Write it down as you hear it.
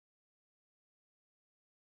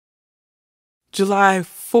July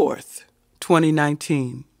 4th,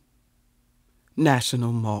 2019.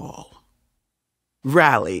 National Mall.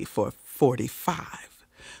 Rally for 45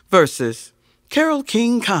 versus Carole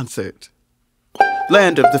King concert.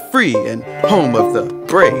 Land of the free and home of the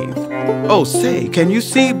brave. Oh, say, can you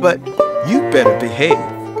see? But you better behave.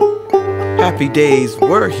 Happy days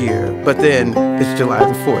were here, but then it's July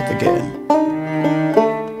the 4th again.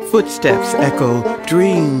 Footsteps echo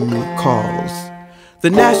dream calls. The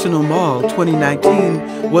National Mall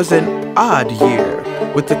 2019 was an odd year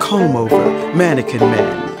with the comb-over mannequin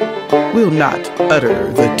man. We'll not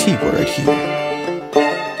utter the T-word here.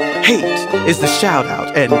 Hate is the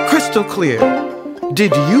shout-out and crystal clear.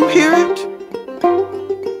 Did you hear it?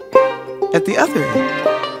 At the other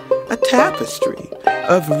end, a tapestry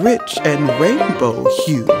of rich and rainbow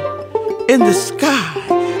hue. In the sky,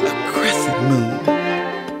 a crescent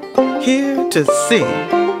moon. Here to sing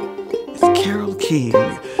is Carole King,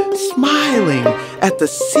 smiling at the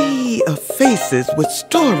sea of faces with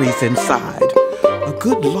stories inside. A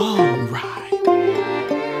good long ride.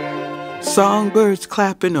 Songbirds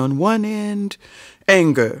clapping on one end,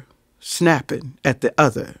 anger snapping at the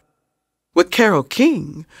other. With Carole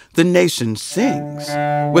King, the nation sings.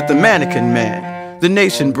 With the mannequin man, the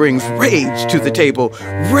nation brings rage to the table,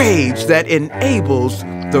 rage that enables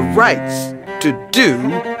the rights to do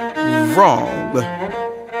wrong.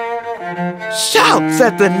 Shouts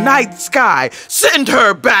at the night sky, send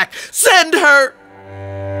her back, send her.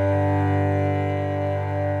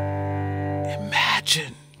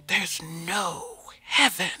 Imagine there's no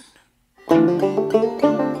heaven.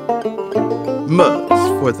 Mugs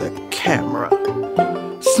for the camera.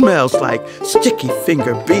 Smells like sticky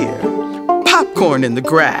finger beer. Popcorn in the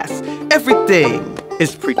grass. Everything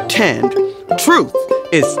is pretend. Truth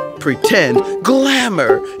is pretend.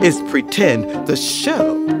 Glamour is pretend. The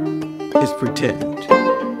show is pretend.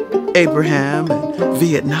 Abraham and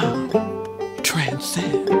Vietnam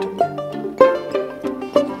transcend.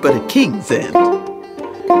 But at King's End,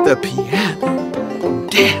 the piano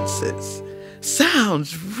dances.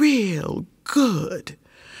 Sounds real good.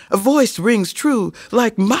 A voice rings true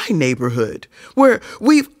like my neighborhood, where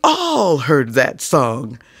we've all heard that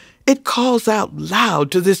song. It calls out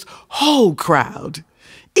loud to this whole crowd.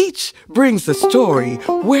 Each brings a story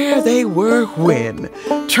where they were when.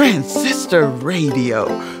 Transistor radio,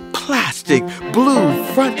 plastic blue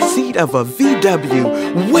front seat of a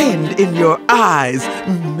VW, wind in your eyes,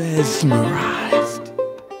 mesmerized.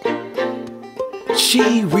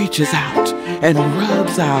 She reaches out and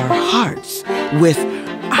rubs our hearts with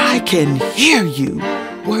I can hear you,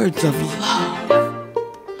 words of love.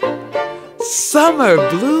 Summer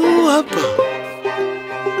blue above.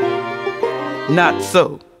 Not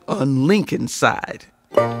so on Lincoln's side.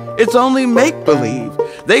 It's only make-believe.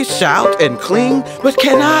 They shout and cling, but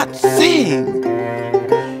cannot sing.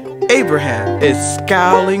 Abraham is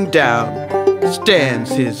scowling down,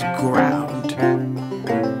 stands his ground.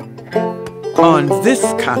 On this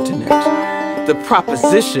continent, the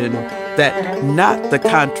proposition that not the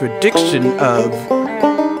contradiction of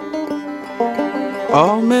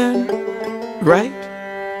all men, right?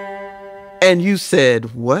 And you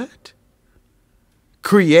said what?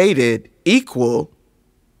 Created equal.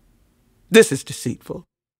 This is deceitful.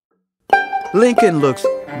 Lincoln looks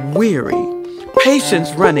weary,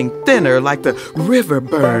 patience running thinner like the river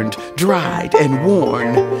burned, dried, and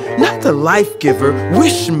worn. Not the life-giver,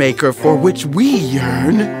 wish-maker for which we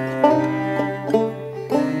yearn.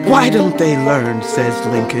 Why don't they learn, says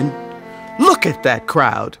Lincoln. Look at that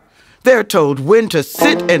crowd. They're told when to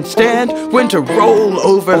sit and stand, when to roll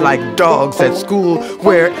over like dogs at school,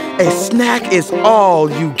 where a snack is all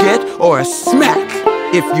you get, or a smack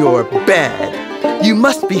if you're bad. You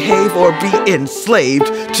must behave or be enslaved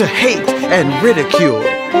to hate and ridicule.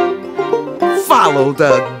 Follow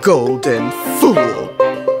the golden fool.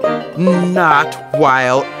 Not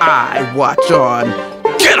while I watch on.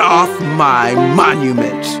 Get off my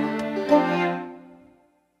monument.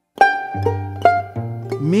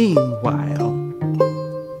 Meanwhile,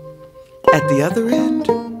 at the other end,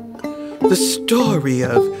 the story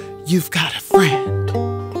of You've Got a Friend.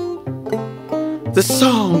 The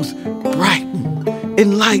songs brighten,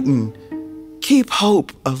 enlighten, keep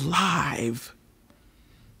hope alive.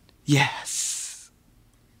 Yes,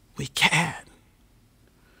 we can.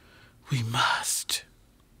 We must.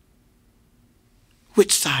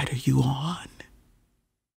 Which side are you on?